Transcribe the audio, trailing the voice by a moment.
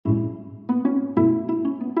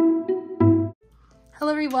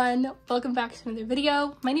Hello everyone, welcome back to another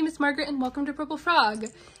video. My name is Margaret and welcome to Purple Frog.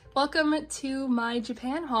 Welcome to my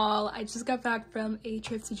Japan haul. I just got back from a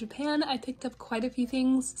trip to Japan. I picked up quite a few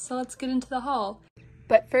things, so let's get into the haul.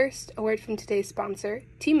 But first, a word from today's sponsor,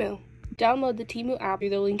 Temu. Download the Temu app through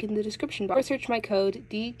the link in the description box or search my code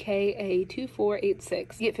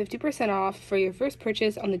DKA2486 to get 50% off for your first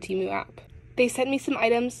purchase on the Temu app. They sent me some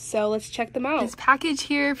items, so let's check them out. This package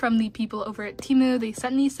here from the people over at Temu, they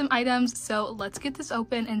sent me some items, so let's get this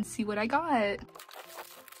open and see what I got.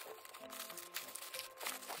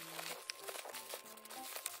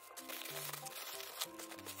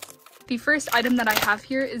 The first item that I have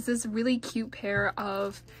here is this really cute pair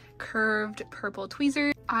of curved purple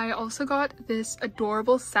tweezers. I also got this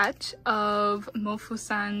adorable set of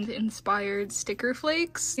Mofo-san inspired sticker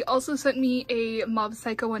flakes. They also sent me a Mob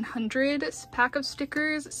Psycho 100 pack of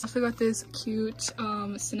stickers. Also got this cute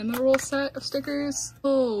cinema roll set of stickers.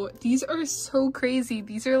 Oh, these are so crazy.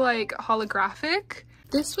 These are like holographic.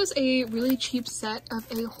 This was a really cheap set of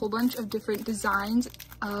a whole bunch of different designs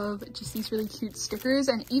of just these really cute stickers,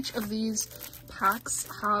 and each of these packs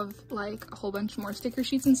have like a whole bunch more sticker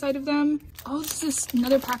sheets inside of them. Oh, this is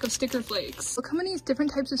another pack of sticker flakes. Look how many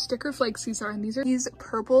different types of sticker flakes these are, and these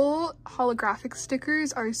purple holographic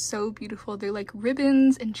stickers are so beautiful. They're like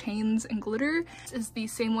ribbons and chains and glitter. This is the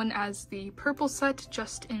same one as the purple set,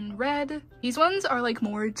 just in red. These ones are like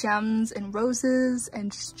more gems and roses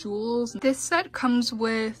and just jewels. This set comes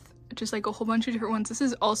with just like a whole bunch of different ones. This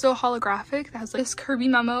is also holographic. That has like this Kirby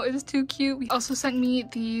memo. It is too cute. We also sent me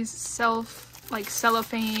these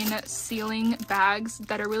cellophane sealing bags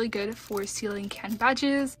that are really good for sealing can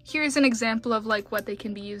badges. Here's an example of like what they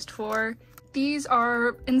can be used for. These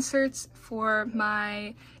are inserts for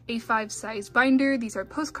my A5 size binder. These are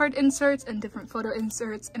postcard inserts and different photo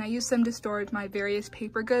inserts, and I use them to store my various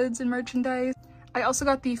paper goods and merchandise. I also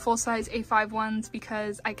got the full-size A5 ones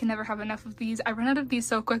because I can never have enough of these. I run out of these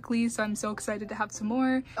so quickly, so I'm so excited to have some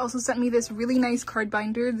more. They also sent me this really nice card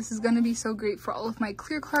binder. This is going to be so great for all of my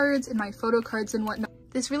clear cards and my photo cards and whatnot.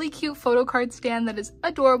 This really cute photo card stand that is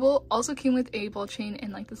adorable also came with a ball chain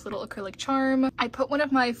and like this little acrylic charm. I put one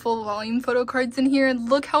of my full volume photo cards in here, and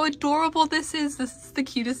look how adorable this is. This is the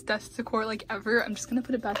cutest desk decor like ever. I'm just gonna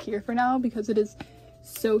put it back here for now because it is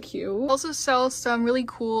so cute. Also sell some really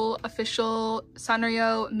cool official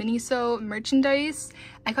Sanrio Miniso merchandise.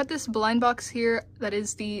 I got this blind box here that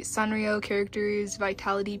is the Sanrio Characters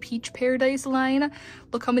Vitality Peach Paradise line.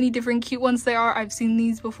 Look how many different cute ones there are. I've seen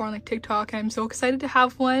these before on like TikTok and I'm so excited to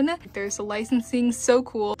have one. There's a licensing, so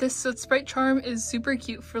cool. This Sprite charm is super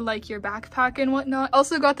cute for like your backpack and whatnot.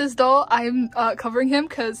 Also got this doll. I'm covering him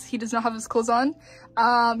because he does not have his clothes on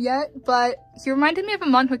yet, but he reminded me of a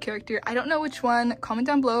manhwa character. I don't know which one. Comment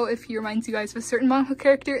down below if he reminds you guys of a certain manhwa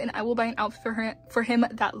character and I will buy an outfit for him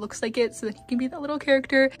that looks like it so that he can be that little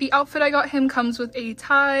character. The outfit I got him comes with a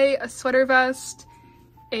tie, a sweater vest,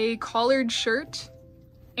 a collared shirt,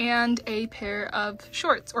 and a pair of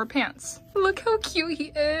shorts or pants. Look how cute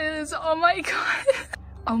he is. Oh my god.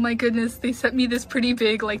 Oh my goodness, they sent me this pretty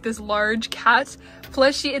big, like this large cat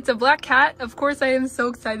plushie. It's a black cat. Of course I am so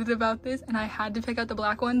excited about this, and I had to pick out the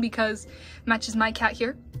black one because it matches my cat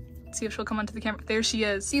here. Let's see if she'll come onto the camera. There she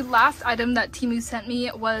is. The last item that Temu sent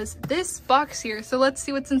me was this box here, so let's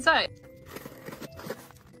see what's inside.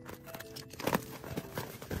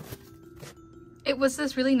 It was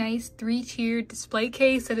this really nice 3-tiered display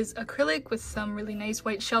case that is acrylic with some really nice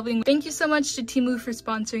white shelving. Thank you so much to Temu for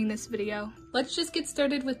sponsoring this video. Let's just get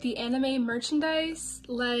started with the anime merchandise,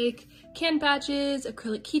 like can badges,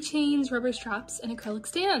 acrylic keychains, rubber straps, and acrylic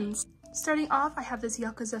stands. Starting off, I have this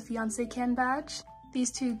Yakuza Fiancé can badge,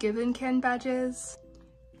 these two Given can badges,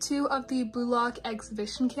 2 of the Blue Lock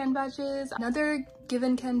Exhibition can badges, another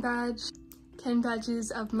Given can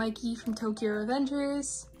badges of Mikey from Tokyo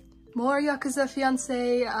Revengers, more Yakuza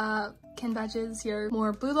Fiancé can badges here,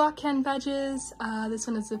 more Blue Lock can badges. This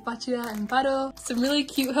one is with Bachira and Baro. Some really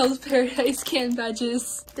cute Hell's Paradise can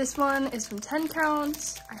badges. This one is from 10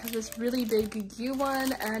 Count. I have this really big Gyu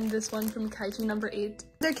one and this one from Kaiju number 8.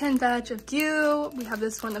 Another can badge of Gyu. We have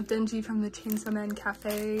this one of Denji from the Chainsaw Man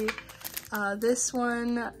Cafe. This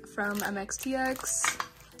one from MXTX.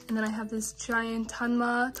 And then I have this giant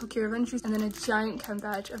Hanma Tokyo Revengers, and then a giant can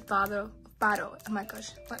badge of Baro. Oh my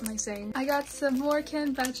gosh, what am I saying? I got some more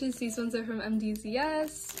can badges. These ones are from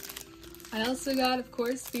MDZS. I also got, of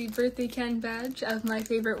course, the birthday can badge of my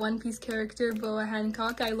favorite One Piece character, Boa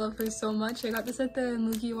Hancock. I love her so much. I got this at the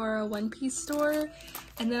Mugiwara One Piece store.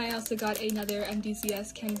 And then I also got another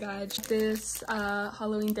MDZS can badge. This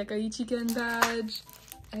Halloween Dekaichi can badge,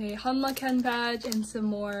 a Hanma can badge, and some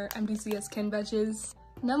more MDZS can badges.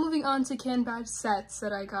 Now moving on to can badge sets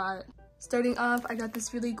that I got. Starting off, I got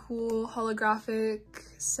this really cool holographic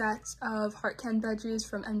set of heart can badges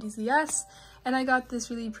from MDZS, and I got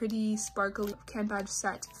this really pretty sparkly can badge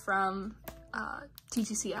set from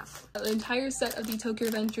TGCF. The entire set of the Tokyo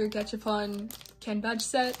Adventure Gachapon can badge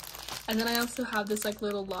set, and then I also have this like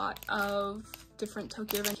little lot of different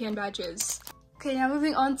Tokyo Adventure can badges. Okay, now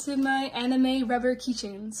moving on to my anime rubber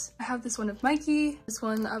keychains. I have this one of Mikey, this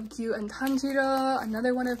one of Gyu and Tanjiro,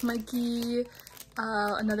 another one of Mikey,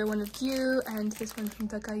 another one of Gyu, and this one from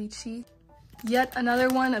Takaichi. Yet another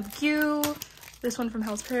one of Gyu, this one from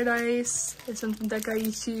Hell's Paradise, this one from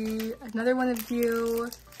Takaichi, another one of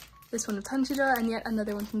Gyu, this one of Tanjiro, and yet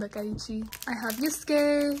another one from Takaichi. I have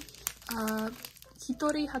Yusuke,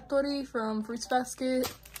 Hitori Hattori from Fruits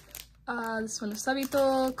Basket, this one of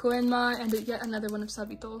Sabito, Koenma, and yet another one of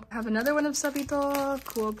Sabito. I have another one of Sabito,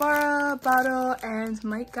 Kuwabara, Baro, and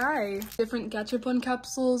Might Guy. Different Gachapon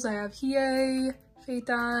capsules. I have Hiei,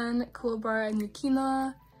 Feitan, Kuwabara, and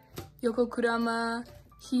Yukina, Yoko Kurama,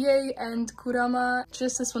 Hiei and Kurama,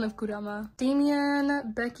 just this one of Kurama.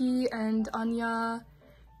 Damien, Becky, and Anya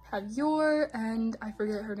have Yor, and I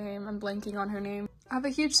forget her name. I'm blanking on her name. I have a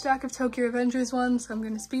huge stack of Tokyo Avengers ones, so I'm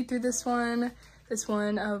gonna speed through this one. This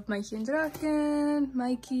one of Mikey and Draken,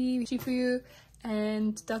 Mikey, Shifuyu,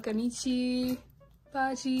 and Takamichi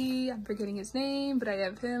Baji. I'm forgetting his name, but I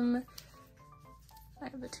have him. I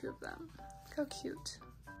have the two of them. How cute.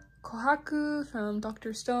 Kohaku from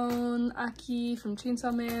Dr. Stone, Aki from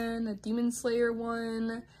Chainsaw Man, a Demon Slayer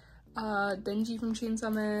one, Denji from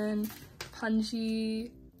Chainsaw Man,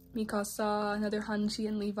 Hanji, Mikasa, another Hanji,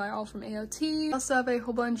 and Levi, all from AOT. I also have a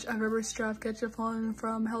whole bunch of rubber strap Gachapon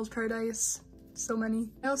from Hell's Paradise. So many.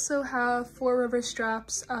 I also have 4 rubber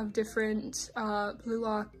straps of different Blue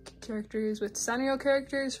Lock characters with Sanrio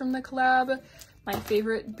characters from the collab. My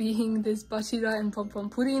favorite being this Bashira and Pom Pom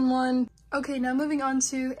Pudding one. Okay, now moving on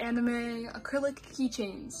to anime acrylic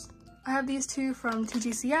keychains. I have these 2 from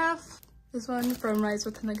TGCF, this one from Rise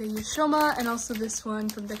with Tanaga Yushoma, and also this one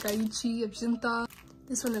from Dakaichi of Junta.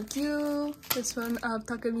 This one of Gyu, this one of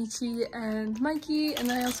Takamichi and Mikey, and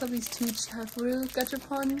then I also have these 2 Chihafuru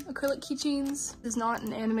Gachapon acrylic keychains. This is not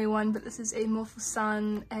an anime one, but this is a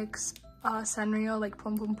Mofusan X Sanrio, like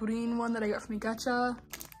Pom Pom Purin one that I got from Gacha.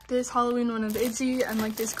 This Halloween one of Iggy, and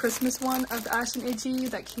like this Christmas one of Ash and Iggy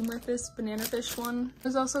that came with this banana fish one.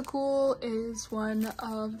 What's also cool is one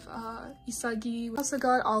of Isagi. We also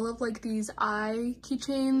got all of like these eye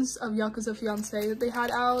keychains of Yakuza Fiancé that they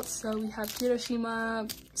had out. So we have Hiroshima,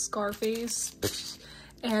 Scarface,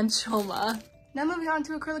 and Choma. Now moving on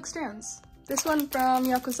to acrylic stands. This one from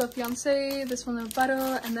Yakuza Fiancé, this one of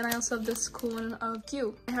Baro, and then I also have this cool one of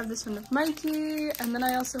Gyu. I have this one of Mikey, and then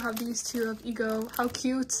I also have these 2 of Ego. How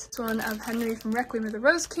cute. This one of Henry from Requiem of the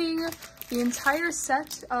Rose King. The entire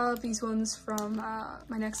set of these ones from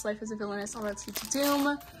My Next Life as a Villainess, All Routes Lead to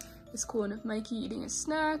Doom. This cool one of Mikey eating a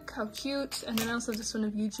snack. How cute. And then I also have this one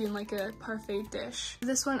of Yuji in like a parfait dish.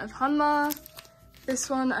 This one of Hanma. This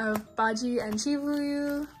one of Baji and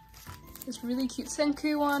Shibuya. This really cute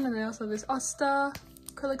Senku one, and I also have this Asta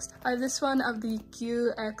acrylics. I have this one of the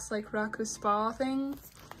Gyu X like Raku Spa thing.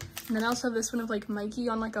 And then I also have this one of like Mikey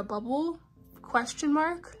on like a bubble question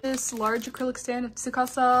mark. This large acrylic stand of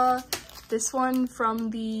Tsukasa. This one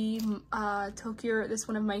from the this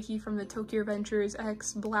one of Mikey from the Tokyo Adventures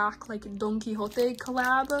X Black like Don Quixote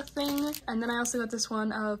collab thing. And then I also got this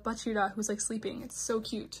one of Bachira who's like sleeping. It's so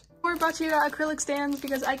cute. 4 Bachira acrylic stands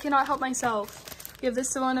because I cannot help myself. We have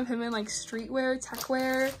this one of him in like streetwear, tech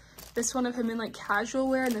wear, this one of him in like casual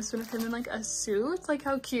wear, and this one of him in like a suit. Like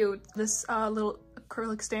how cute. This little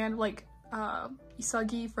acrylic stand like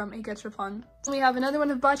Isagi from A Gachapon. We have another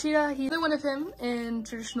one of Bachira. He's another one of him in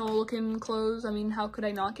traditional looking clothes. I mean, how could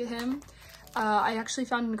I not get him? I actually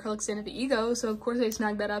found an acrylic stand of Ego, so of course I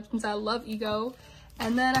snagged that up since I love Ego.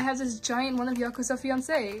 And then I have this giant one of Yakuza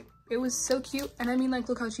Fiancé. It was so cute, and I mean like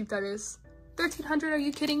look how cheap that is. 1,300, are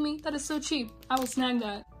you kidding me? That is so cheap. I will snag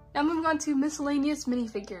that. Now moving on to miscellaneous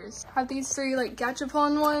minifigures. I have these 3 like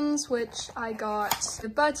Gachapon ones, which I got the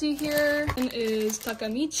Baji here. One is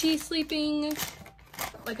Takamichi sleeping,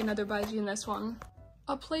 like another Baji in this one.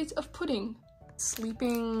 A plate of pudding.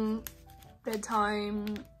 Sleeping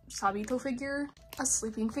bedtime Sabito figure. A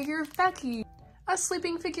sleeping figure of Becky. A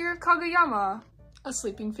sleeping figure of Kageyama. A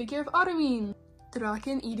sleeping figure of Armin.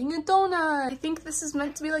 Draken eating a donut. I think this is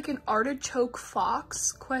meant to be like an artichoke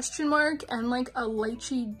fox question mark and like a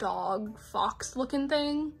lychee dog fox looking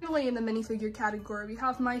thing. Finally in the minifigure category we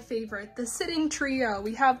have my favorite, the sitting trio.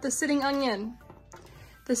 We have the sitting onion,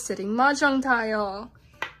 the sitting mahjong tile,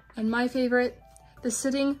 and my favorite, the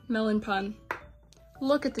sitting melon pun.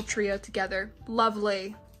 Look at the trio together.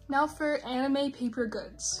 Lovely. Now for anime paper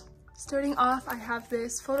goods. Starting off, I have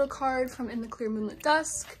this photo card from In the Clear Moonlit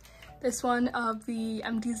Dusk. This one of the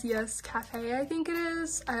MDZS Cafe, I think it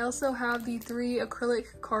is. I also have the 3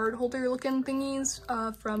 acrylic card holder looking thingies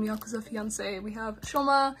from Yakuza Fiance. We have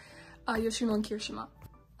Shoma, Yoshino, and Kirishima.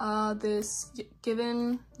 This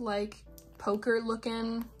given like poker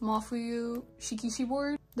looking Mafuyu Shikishi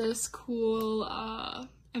board. This cool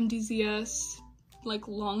MDZS like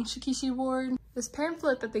long Shikishi board. This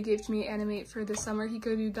pamphlet that they gave to me animate for the summer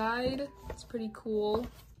Hikaru died. It's pretty cool.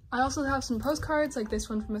 I also have some postcards like this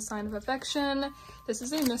one from A Sign of Affection. This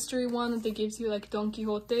is a mystery one that they gave to you like Don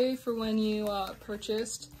Quixote for when you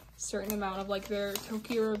purchased a certain amount of like their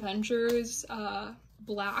Tokyo Revengers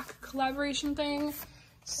black collaboration thing.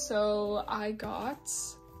 So I got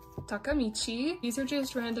Takamichi. These are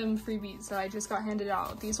just random freebies that I just got handed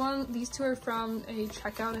out. These 2 are from a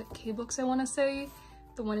checkout at K-Books, I want to say.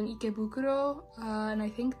 The one in Ikebukuro. And I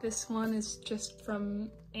think this one is just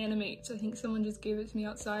from Animate. So I think someone just gave it to me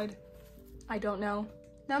outside. I don't know.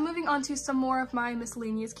 Now moving on to some more of my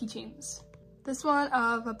miscellaneous keychains. This one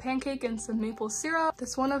of a pancake and some maple syrup.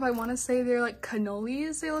 This one of, I want to say they're like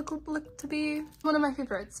cannolis, they look to be. One of my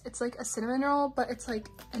favorites. It's like a cinnamon roll, but it's like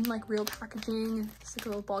in like real packaging. It's like a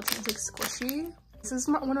little ball chain. It's like squishy. This is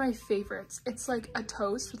one of my favorites. It's like a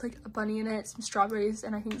toast with like a bunny in it, some strawberries,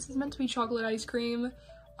 and I think this is meant to be chocolate ice cream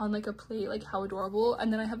on like a plate. Like how adorable.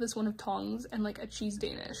 And then I have this one of tongs and like a cheese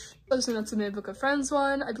Danish. Also that's a Book of Friends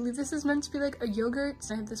one. I believe this is meant to be like a yogurt.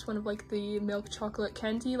 I have this one of like the milk chocolate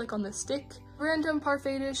candy like on the stick. Random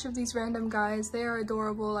parfait dish of these random guys. They are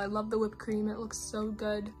adorable. I love the whipped cream. It looks so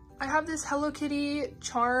good. I have this Hello Kitty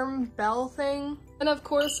charm bell thing. And of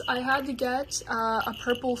course I had to get a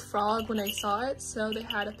purple frog when I saw it. So they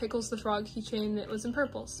had a Pickles the Frog keychain that was in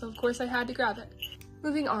purple. So of course I had to grab it.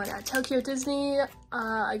 Moving on, at Tokyo Disney,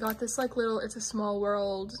 I got this like little It's a Small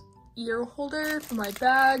World ear holder for my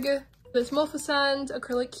bag. This Maleficent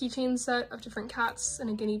acrylic keychain set of different cats and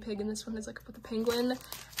a guinea pig, and this one is like with a penguin.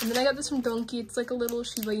 And then I got this from Donkey. It's like a little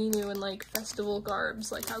Shiba Inu in like festival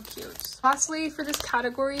garbs, like how cute. Lastly, for this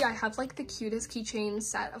category, I have like the cutest keychain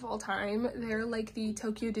set of all time. They're like the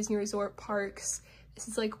Tokyo Disney Resort parks. This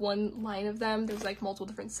is like one line of them. There's like multiple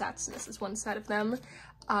different sets, and this is one set of them.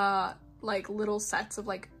 Like little sets of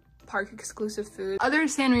like park exclusive food. Other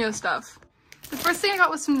Sanrio stuff. The first thing I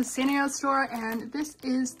got was from the Sanrio store, and this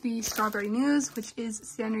is the Strawberry News, which is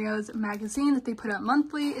Sanrio's magazine that they put out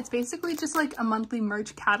monthly. It's basically just like a monthly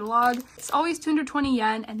merch catalog. It's always 220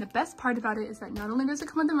 yen, and the best part about it is that not only does it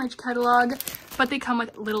come with the merch catalog, but they come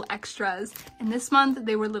with little extras. And this month,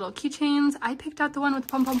 they were little keychains. I picked out the one with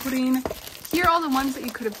pom pom pudding. Here are all the ones that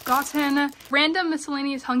you could have gotten. Random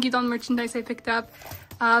miscellaneous Hangidon merchandise I picked up.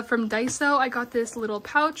 From Daiso, I got this little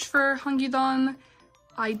pouch for Hangidon.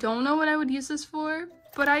 I don't know what I would use this for,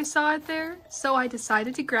 but I saw it there, so I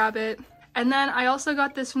decided to grab it. And then I also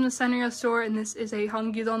got this from the Sanrio store, and this is a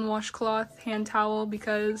Hangidon washcloth hand towel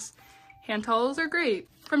because hand towels are great.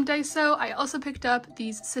 From Daiso, I also picked up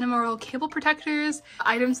these cinema roll cable protectors.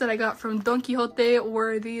 Items that I got from Don Quixote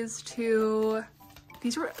were these two.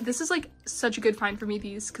 This is like such a good find for me,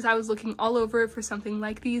 these, because I was looking all over for something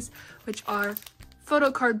like these, which are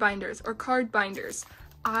photo card binders or card binders.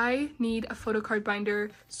 I need a photo card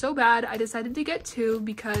binder so bad. I decided to get 2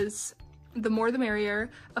 because the more the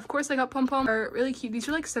merrier. Of course, I got pom-pom. They're really cute. These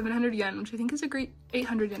are like 700 yen, which I think is a great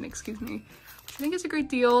 800 yen, excuse me. Which I think is a great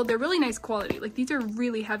deal. They're really nice quality. Like these are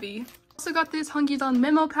really heavy. Also got this Hangidon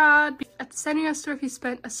memo pad. At the Sanrio store, if you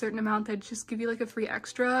spent a certain amount, they'd just give you like a free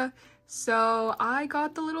extra. So I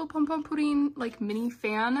got the little pom-pom pudding like mini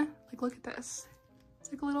fan. Like look at this.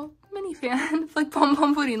 Like a little mini fan. It's like pom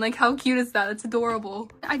pom pudding. Like how cute is that? It's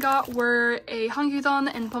adorable. I got were a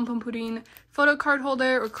Hangidon and pom pom pudding photo card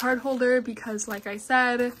holder or card holder because like I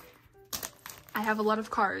said, I have a lot of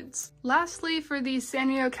cards. Lastly, for the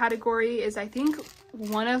Sanrio category is I think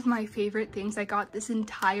one of my favorite things I got this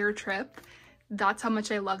entire trip. That's how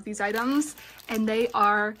much I love these items. And they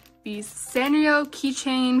are these Sanrio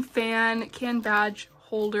keychain fan can badge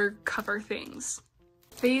holder cover things.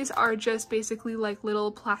 These are just basically like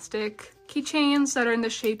little plastic keychains that are in the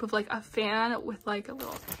shape of like a fan with like a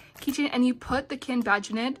little keychain, and you put the can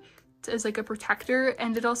badge in it as like a protector,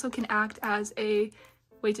 and it also can act as a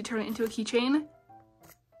way to turn it into a keychain.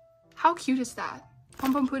 How cute is that?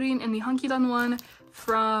 Pom pom pudding and the Hangidon one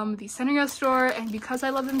from the Sanrio store, and because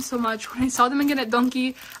I love them so much, when I saw them again at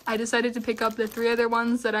Donkey, I decided to pick up the 3 other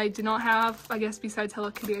ones that I do not have. I guess besides Hello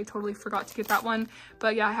Kitty, I totally forgot to get that one.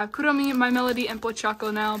 But yeah, I have Kuromi, My Melody, and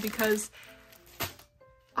Pochako now because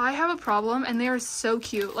I have a problem and they are so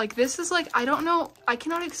cute. Like this is like, I don't know, I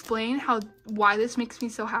cannot explain why this makes me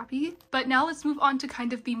so happy. But now let's move on to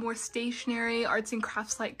kind of the more stationary arts and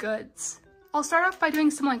crafts like goods. I'll start off by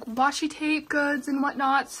doing some like washi tape goods and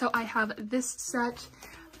whatnot. So I have this set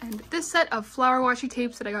and this set of flower washi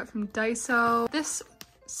tapes that I got from Daiso. This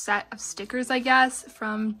set of stickers, I guess,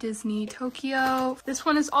 from Disney Tokyo. This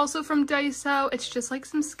one is also from Daiso. It's just like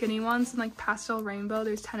some skinny ones and like pastel rainbow.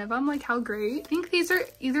 There's 10 of them. Like how great. I think these are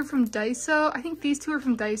either from Daiso. I think these two are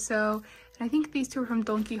from Daiso. And I think these two are from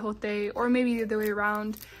Don Quixote, or maybe the other way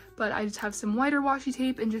around. But I just have some whiter washi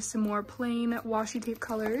tape and just some more plain washi tape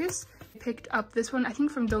colors. I picked up this one, I think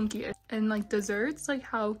from Donki, and like desserts. Like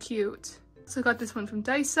how cute. So I got this one from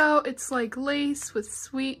Daiso. It's like lace with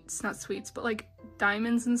sweets, not sweets, but like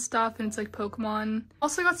diamonds and stuff, and it's like Pokemon.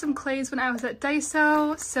 Also got some clays when I was at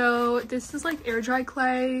Daiso. So this is like air dry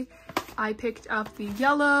clay. I picked up the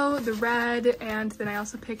yellow, the red, and then I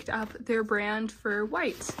also picked up their brand for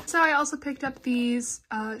white. So I also picked up these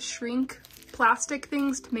shrink plastic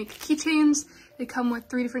things to make keychains. They come with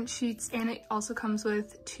 3 different sheets, and it also comes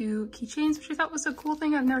with 2 keychains, which I thought was a cool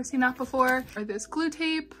thing. I've never seen that before. Or this glue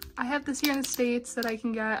tape. I have this here in the States that I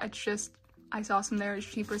can get. It's just, I saw some there, it's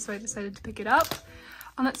cheaper, so I decided to pick it up.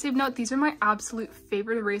 On that same note, these are my absolute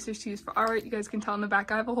favorite erasers to use for art. You guys can tell in the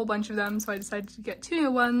back I have a whole bunch of them, so I decided to get 2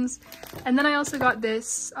 new ones. And then I also got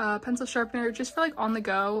this pencil sharpener just for like on the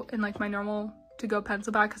go in like my normal to-go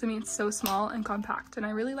pencil bag, because I mean it's so small and compact, and I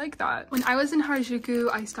really like that. When I was in Harajuku,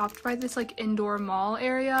 I stopped by this like indoor mall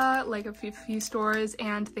area, like a few stores,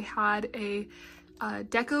 and they had a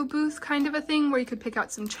deco booth kind of a thing where you could pick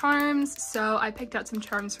out some charms. So I picked out some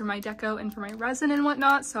charms for my deco and for my resin and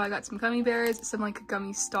whatnot. So I got some gummy bears, some like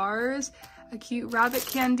gummy stars, a cute rabbit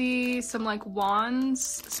candy, some like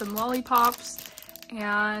wands, some lollipops,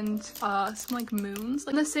 and some like moons.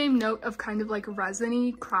 On the same note of kind of like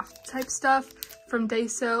resiny craft type stuff, from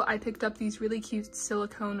Daiso, I picked up these really cute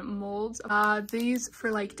silicone molds. These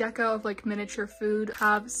for like deco of like miniature food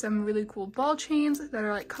have some really cool ball chains that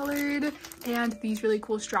are like colored, and these really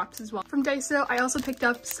cool straps as well. From Daiso, I also picked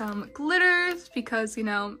up some glitters because, you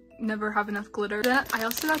know, never have enough glitter. Then I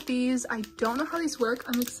also got these. I don't know how these work.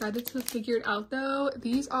 I'm excited to figure it out though.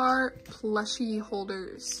 These are plushie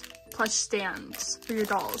holders. Plush stands for your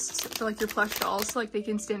dolls, for like your plush dolls, so like they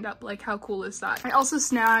can stand up. Like how cool is that? I also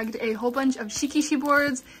snagged a whole bunch of shikishi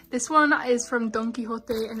boards. This one is from Don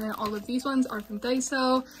Quixote, and then all of these ones are from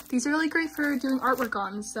Daiso. These are really great for doing artwork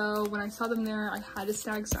on, so when I saw them there, I had to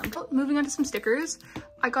snag some. Moving on to some stickers.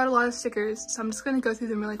 I got a lot of stickers, so I'm just gonna go through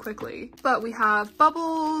them really quickly. But we have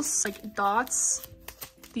bubbles, like dots.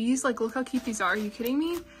 These, like, look how cute these are. Are you kidding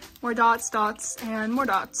me? More dots, dots, and more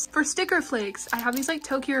dots. For sticker flakes, I have these like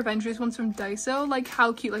Tokyo Revengers ones from Daiso. Like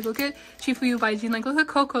how cute. Like look at Chifuyu Baijin, like look at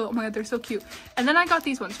Coco. Oh my god, they're so cute. And then I got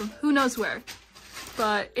these ones from who knows where.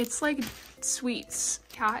 But it's like sweets.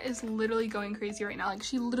 Kat is literally going crazy right now. Like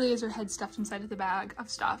she literally has her head stuffed inside of the bag of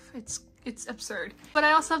stuff. It's absurd. But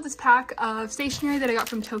I also have this pack of stationery that I got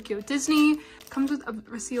from Tokyo Disney. Comes with a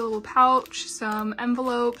resealable pouch, some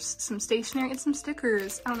envelopes, some stationery, and some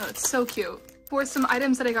stickers. I don't know, it's so cute. For some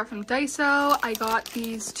items that I got from Daiso, I got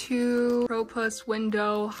these 2 Propus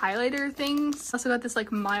window highlighter things. Also got this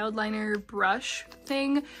like mild liner brush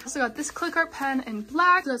thing. Also got this click art pen in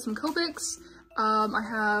black. Got some Copics. I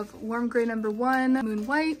have warm gray #1, moon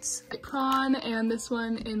white, prawn, and this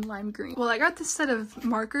one in lime green. Well, I got this set of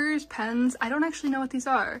markers, pens. I don't actually know what these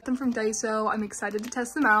are. Got them from Daiso. I'm excited to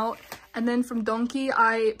test them out. And then from Donki,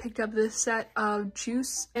 I picked up this set of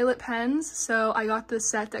juice violet pens. So I got this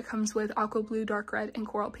set that comes with aqua blue, dark red, and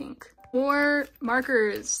coral pink. More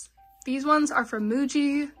markers. These ones are from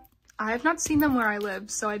Muji. I have not seen them where I live,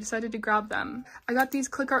 so I decided to grab them. I got these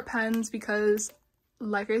click art pens because,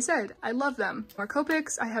 like I said, I love them. More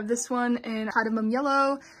Copics. I have this one in cadmium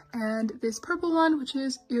yellow and this purple one, which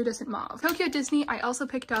is iridescent mauve. Tokyo Disney, I also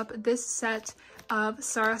picked up this set of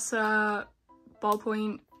Sarasa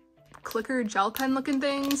ballpoint clicker gel pen looking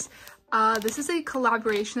things. This is a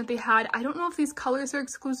collaboration that they had. I don't know if these colors are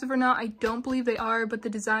exclusive or not. I don't believe they are, but the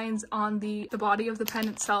designs on the body of the pen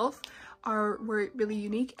itself were really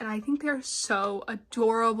unique, and I think they're so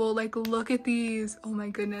adorable. Like look at these, oh my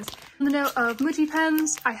goodness. On the note of Muji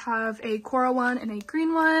pens, I have a coral one and a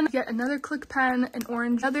green one, yet another click pen, an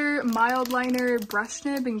orange, another mild liner brush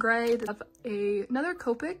nib in gray. I have another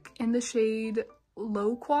Copic in the shade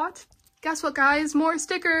Low Quat. Guess what guys, more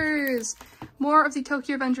stickers, more of the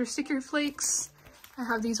Tokyo Revenger sticker flakes. I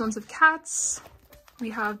have these ones of cats.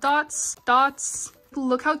 We have dots.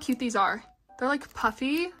 Look how cute these are. They're like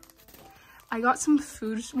puffy. I got some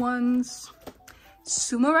food ones,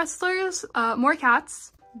 sumo wrestlers, more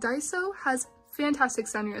cats. Daiso has fantastic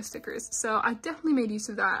Sanrio stickers, so I definitely made use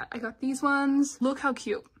of that. I got these ones. Look how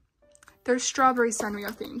cute. They're strawberry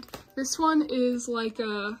Sanrio themed. This one is like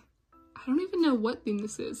a, I don't even know what theme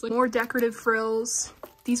this is. Like more decorative frills.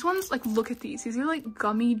 These ones, like, look at these. These are like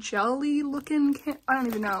gummy jelly looking, I don't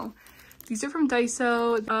even know. These are from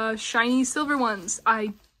Daiso, shiny silver ones.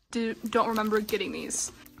 I don't remember getting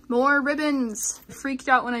these. More ribbons. Freaked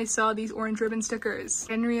out when I saw these orange ribbon stickers.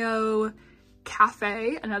 Sanrio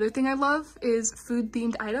Cafe. Another thing I love is food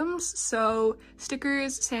themed items. So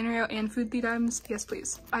stickers, Sanrio, and food themed items. Yes,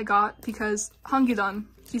 please. I got because Hangudon.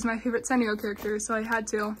 He's my favorite Sanrio character, so I had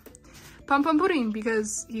to. Pom Pom Pudding,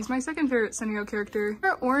 because he's my second favorite Sanrio character.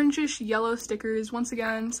 There are orangish yellow stickers. Once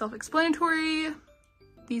again, self-explanatory.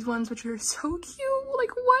 These ones, which are so cute.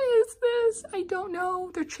 Like, what is this? I don't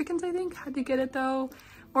know. They're chickens, I think. Had to get it though.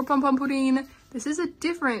 More Pom Pom Pudding. This is a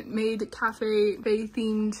different made cafe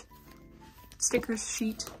themed stickers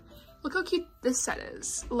sheet. Look how cute this set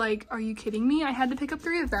is. Like, are you kidding me? I had to pick up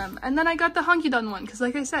 3 of them. And then I got the Hangudon one, because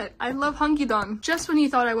like I said, I love Hangudon. Just when you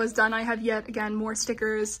thought I was done, I have yet again more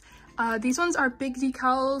stickers. These ones are big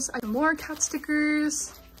decals. More cat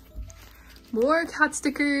stickers. More cat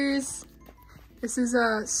stickers. This is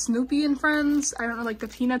Snoopy and Friends. I don't know, like the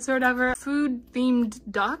Peanuts or whatever. Food themed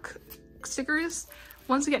duck stickers.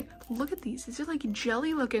 Once again, look at these. These are like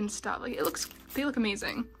jelly looking stuff. Like, they look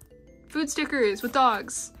amazing. Food stickers with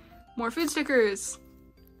dogs. More food stickers.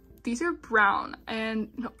 These are brown and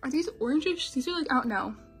no, are these orangish? These are like, I don't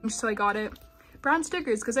know. So I got it. Brown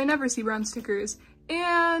stickers, because I never see brown stickers.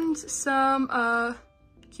 And some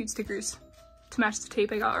cute stickers to match the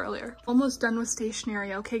tape I got earlier. Almost done with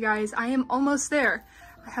stationery. Okay guys, I am almost there.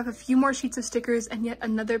 I have a few more sheets of stickers and yet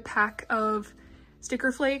another pack of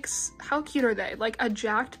sticker flakes. How cute are they? Like a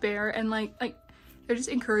jacked bear, and like they're just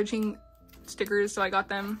encouraging stickers, so I got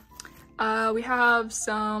them. We have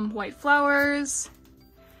some white flowers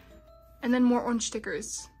and then more orange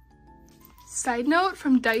stickers. Side note,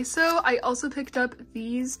 from Daiso, I also picked up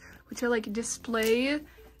these, which are like display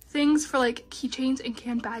things for like keychains and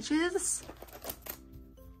can badges.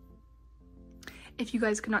 If you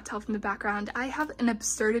guys could not tell from the background, I have an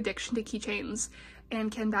absurd addiction to keychains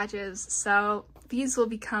and can badges, so these will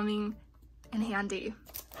be coming in handy.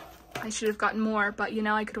 I should have gotten more, but you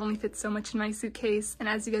know, I could only fit so much in my suitcase, and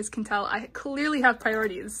as you guys can tell, I clearly have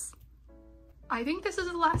priorities. I think this is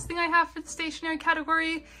the last thing I have for the stationery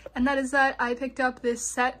category, and that is that I picked up this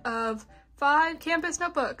set of 5 campus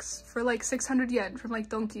notebooks for like 600 yen from like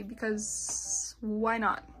Donkey, because why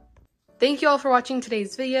not? Thank you all for watching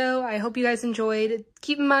today's video. I hope you guys enjoyed.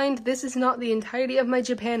 Keep in mind, this is not the entirety of my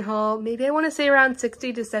Japan haul. Maybe I want to say around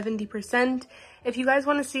 60 to 70%. If you guys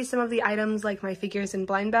want to see some of the items like my figures and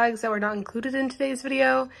blind bags that were not included in today's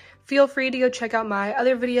video, feel free to go check out my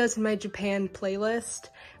other videos in my Japan playlist,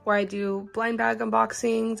 where I do blind bag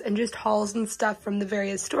unboxings and just hauls and stuff from the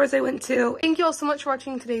various stores I went to. Thank you all so much for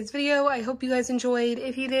watching today's video. I hope you guys enjoyed.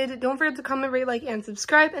 If you did, don't forget to comment, rate, like, and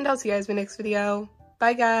subscribe, and I'll see you guys in my next video.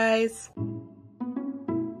 Bye guys!